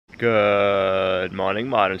Good morning,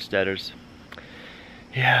 Modern Steaders.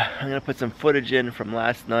 Yeah, I'm gonna put some footage in from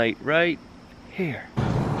last night right here.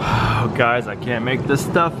 Oh, guys, I can't make this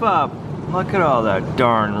stuff up. Look at all that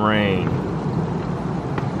darn rain.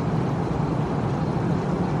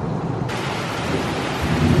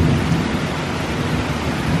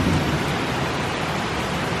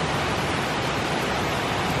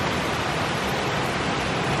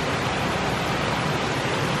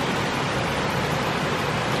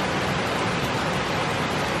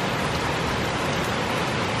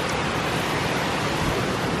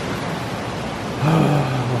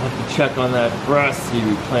 We'll have to check on that grass seed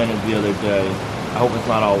we planted the other day. I hope it's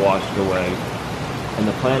not all washed away. And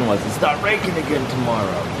the plan was to start raking again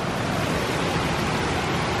tomorrow.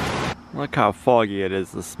 Look how foggy it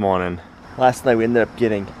is this morning. Last night we ended up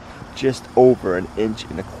getting just over 1.25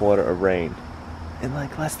 inches of rain in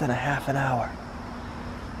like less than a half an hour.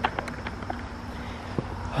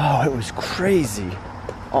 Oh, it was crazy.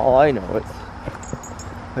 All I know is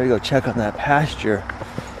I gotta go check on that pasture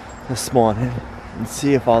this morning and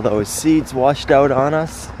see if all those seeds washed out on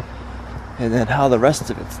us, and then how the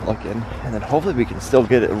rest of it's looking, and then hopefully we can still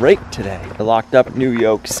get it raked today. I locked up New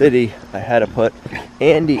York City. I had to put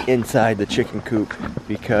Andy inside the chicken coop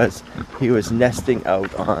because he was nesting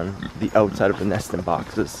out on the outside of the nesting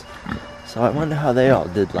boxes. So I wonder how they all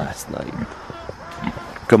did last night.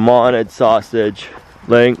 Come on, Ed Sausage.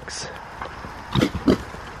 Lynx.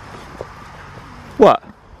 What?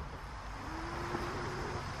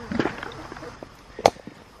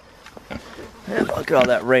 And look at all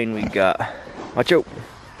that rain we got. Watch out.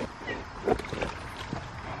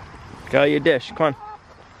 Got your dish, come on.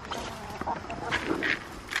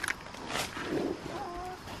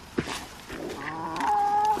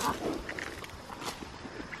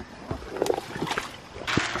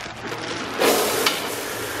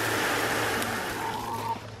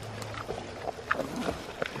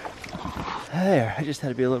 There, I just had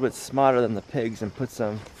to be a little bit smarter than the pigs and put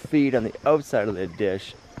some feed on the outside of the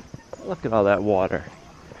dish. Look at all that water.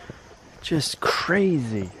 Just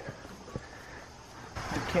crazy.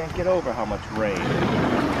 You can't get over how much rain.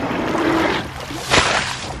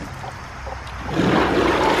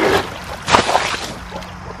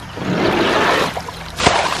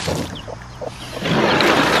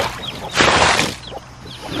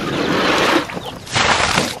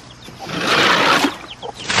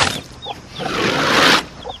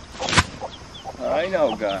 I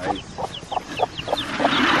know, guys.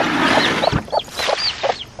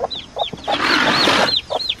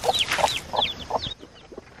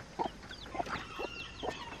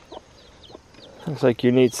 Looks like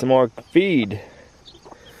you need some more feed.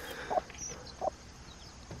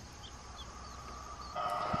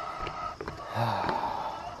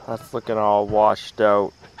 That's looking all washed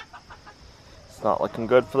out. It's not looking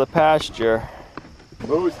good for the pasture.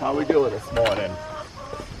 Moose, how we doing this morning?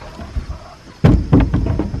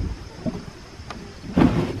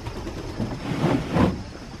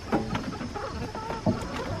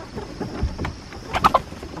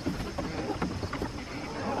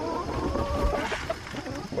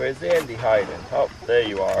 Where's Andy hiding? Oh, there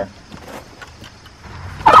you are.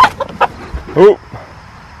 Oop!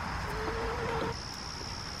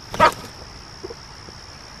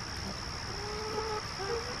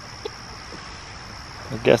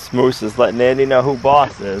 I guess Moose is letting Andy know who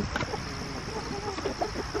boss is.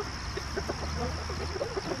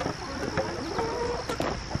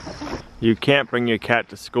 You can't bring your cat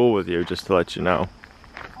to school with you, just to let you know.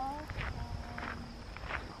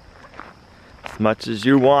 As much as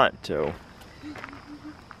you want to.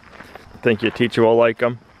 Think your teacher will like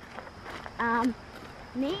him?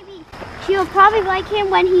 Maybe. She'll probably like him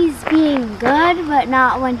when he's being good, but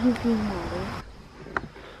not when he's being naughty.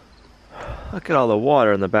 Look at all the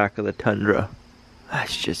water in the back of the tundra.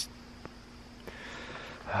 That's just...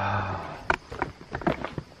 I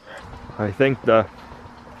think the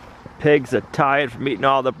pigs are tired from eating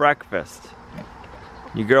all the breakfast.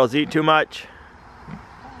 You girls eat too much?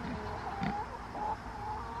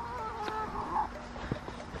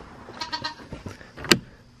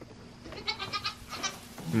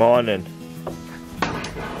 Morning.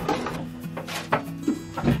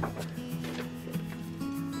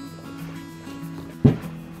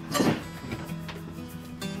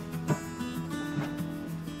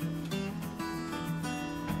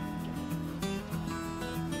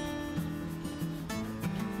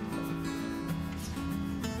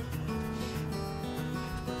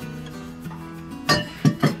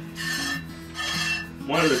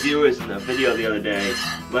 One of the viewers in the video the other day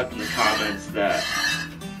left in the comments that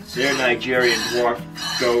their Nigerian dwarf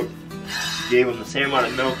goat gave them the same amount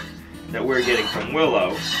of milk that we're getting from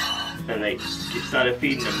Willow, and they started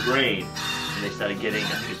feeding them grain, and they started getting, I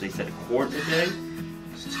think they said, a quart a day.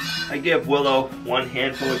 I give Willow 1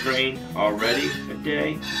 handful of grain already a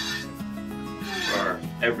day for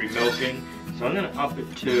every milking, so I'm going to up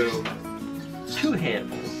it to 2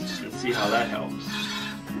 handfuls and see how that helps.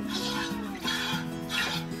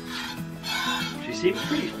 She seemed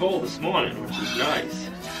pretty full this morning, which is nice.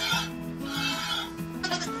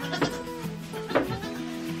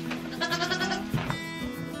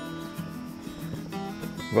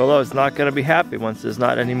 Willow's not going to be happy once there's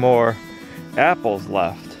not any more apples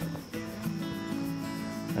left.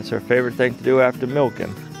 That's her favorite thing to do after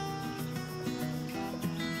milking.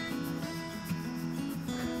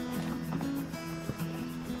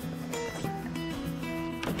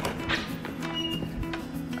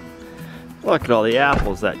 Look at all the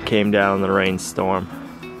apples that came down in the rainstorm.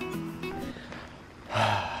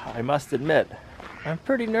 I must admit, I'm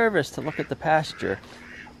pretty nervous to look at the pasture,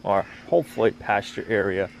 or hopefully pasture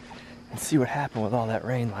area, and see what happened with all that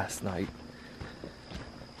rain last night.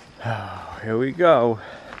 Oh, here we go.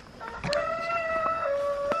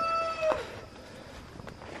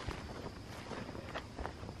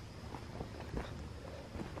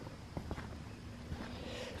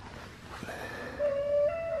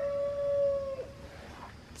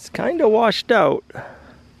 It's kind of washed out.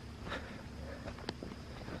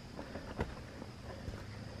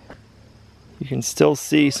 You can still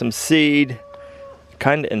see some seed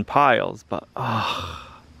kind of in piles, but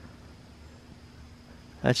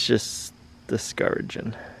that's just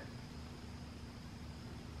discouraging.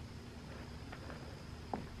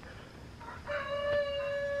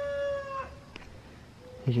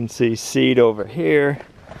 You can see seed over here.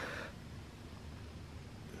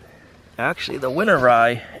 Actually, the winter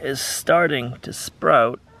rye is starting to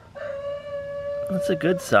sprout. That's a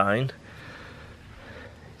good sign.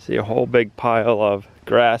 See a whole big pile of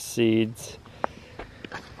grass seeds.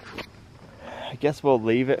 I guess we'll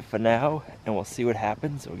leave it for now and we'll see what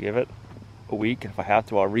happens. We'll give it a week, and if I have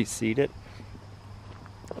to, I'll reseed it.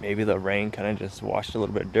 Maybe the rain kind of just washed a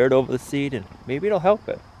little bit of dirt over the seed and maybe it'll help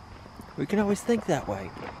it. We can always think that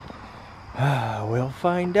way. We'll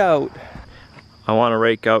find out. I want to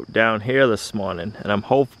rake out down here this morning, and I'm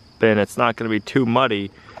hoping it's not going to be too muddy.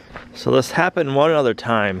 So this happened one other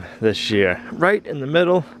time this year, right in the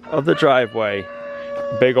middle of the driveway.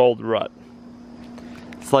 Big old rut.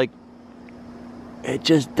 It's like it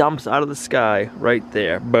just dumps out of the sky right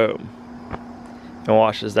there, boom, and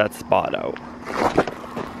washes that spot out.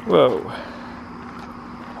 Whoa.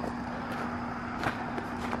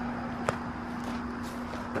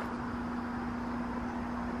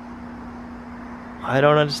 I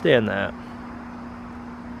don't understand that.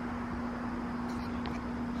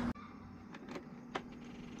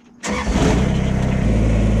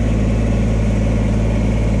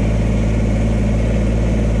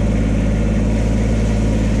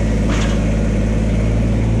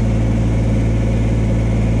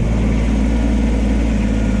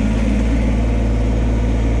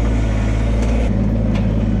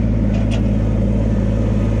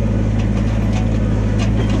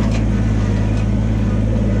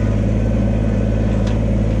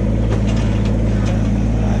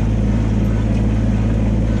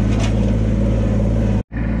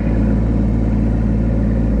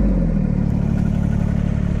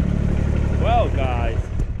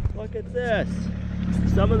 This.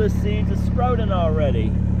 Some of the seeds are sprouting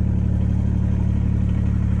already.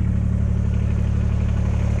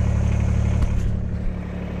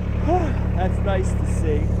 That's nice to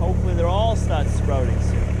see. Hopefully they'll all start sprouting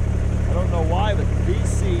soon. I don't know why, but these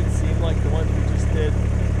seeds seem like the ones we just did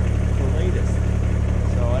the latest.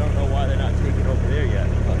 So I don't know why they're not taken over there yet,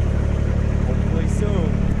 but hopefully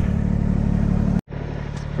soon.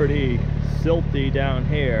 It's pretty silty down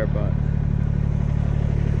here, but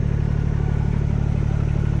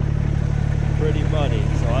pretty muddy,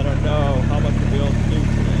 so I don't know how much we'll be able to do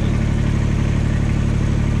today.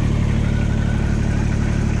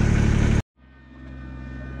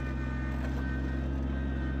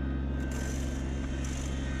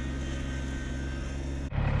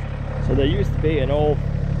 So there used to be an old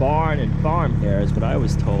barn and farm here, is what I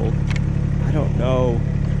was told. I don't know.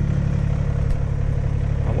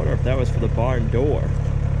 I wonder if that was for the barn door.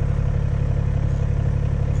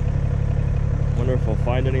 I wonder if we'll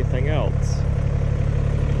find anything else.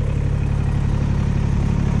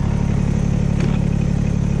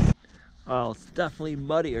 Well, it's definitely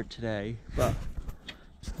muddier today, but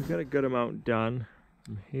we got a good amount done.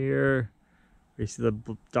 From here, we see the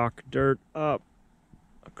dark dirt up,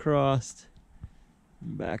 across,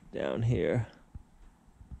 and back down here.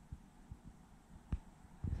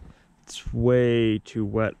 It's way too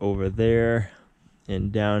wet over there,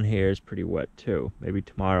 and down here is pretty wet too. Maybe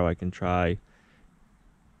tomorrow I can try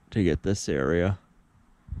to get this area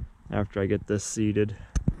after I get this seeded.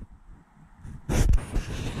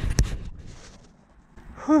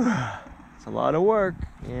 It's a lot of work,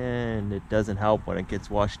 and it doesn't help when it gets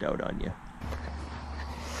washed out on you.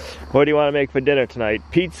 What do you want to make for dinner tonight?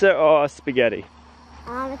 Pizza or spaghetti?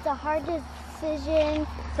 It's a hard decision,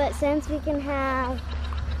 but since we can have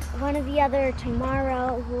one or the other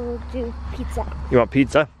tomorrow, we'll do pizza. You want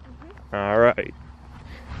pizza? Mm-hmm. All right.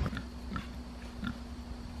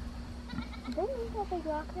 Did they move that big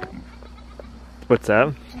rock there? What's that?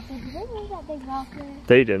 I said, did they move that big rock there?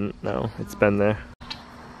 They didn't. No, it's been there.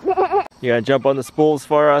 You gonna jump on the spools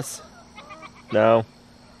for us? No.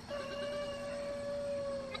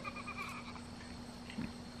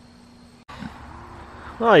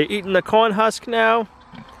 Oh, you eating the corn husk now?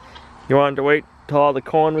 You wanted to wait till all the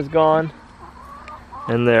corn was gone?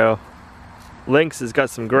 And the lynx has got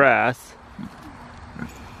some grass.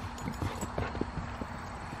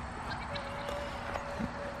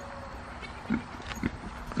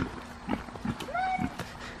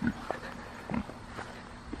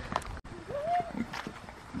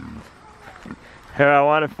 Here, I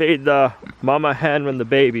want to feed the mama hen and the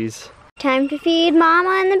babies. Time to feed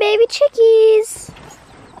Mama and the baby chickies.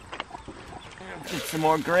 Get some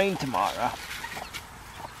more grain tomorrow.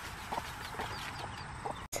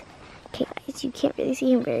 Okay guys, you can't really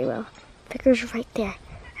see him very well. Picker's right there.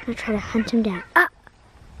 I'm gonna try to hunt him down. Ah!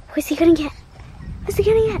 What's he gonna get? What's he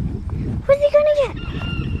gonna get? What's he gonna get?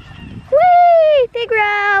 Whee! Big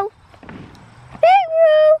Row! Big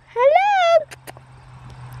Row! Hello!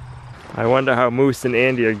 I wonder how Moose and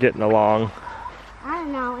Andy are getting along. I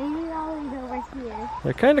don't know. Andy's always over here.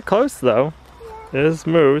 They're kind of close though. Yeah. There's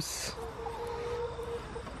Moose.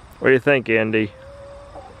 What do you think, Andy?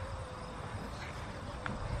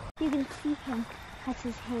 You can see him touch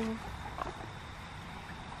his hair.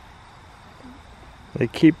 They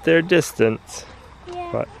keep their distance,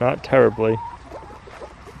 Yeah. but not terribly.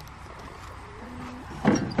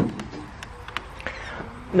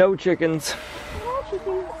 No chickens. No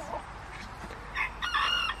chickens.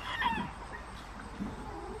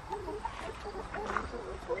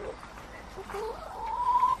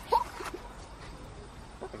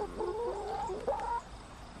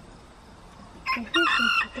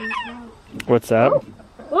 What's that?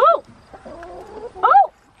 Oh!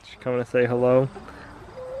 Oh! She's coming to say hello.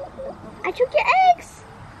 I took your eggs!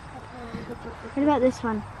 What about this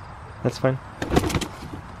one? That's fine.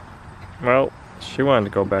 Well, she wanted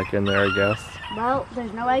to go back in there, I guess. Well,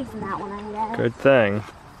 there's no eggs in that one, I guess. Good thing.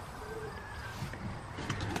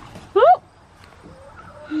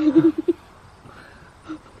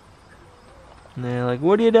 And they're like,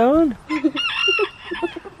 what are you doing?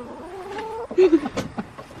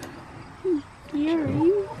 Scary.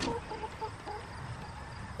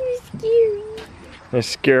 You're scary. They're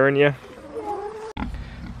scaring you? Is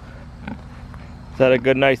that a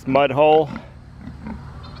good, nice mud hole?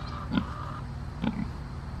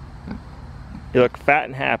 You look fat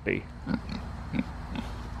and happy.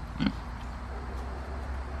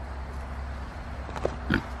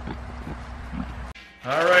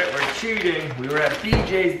 Alright, we're cheating. We were at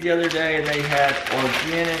BJ's the other day and they had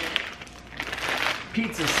organic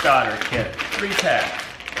pizza starter kit. 3-pack.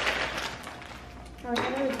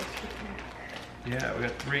 Yeah, we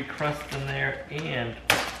got 3 crusts in there, and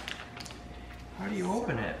how do you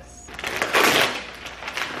open it?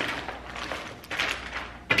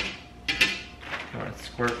 You want to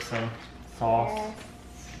squirt some sauce? Yes.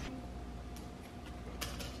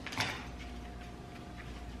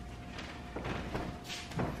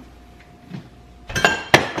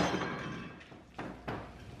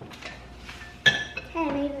 Hey, I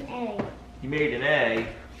made an egg. You made an egg.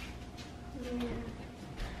 Yeah.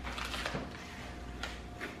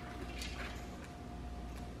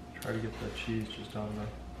 Try to get the cheese just on the...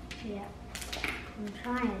 Yeah. I'm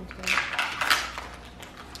trying to.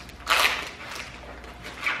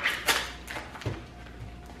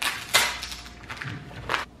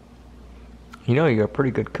 You know, you're a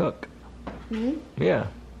pretty good cook. Me? Yeah.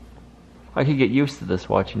 I could get used to this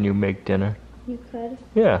watching you make dinner. You could?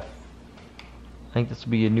 Yeah. I think this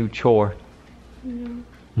will be a new chore. No.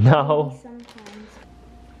 No? Sometimes.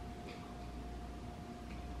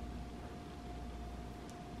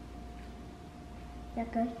 Is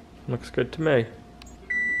that good? Looks good to me.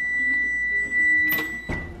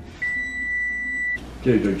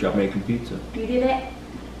 Did a good job making pizza. You did it?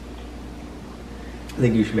 I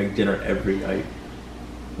think you should make dinner every night.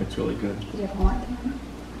 It's really good. You want?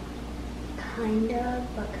 Kind of,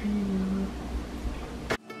 but kind of not.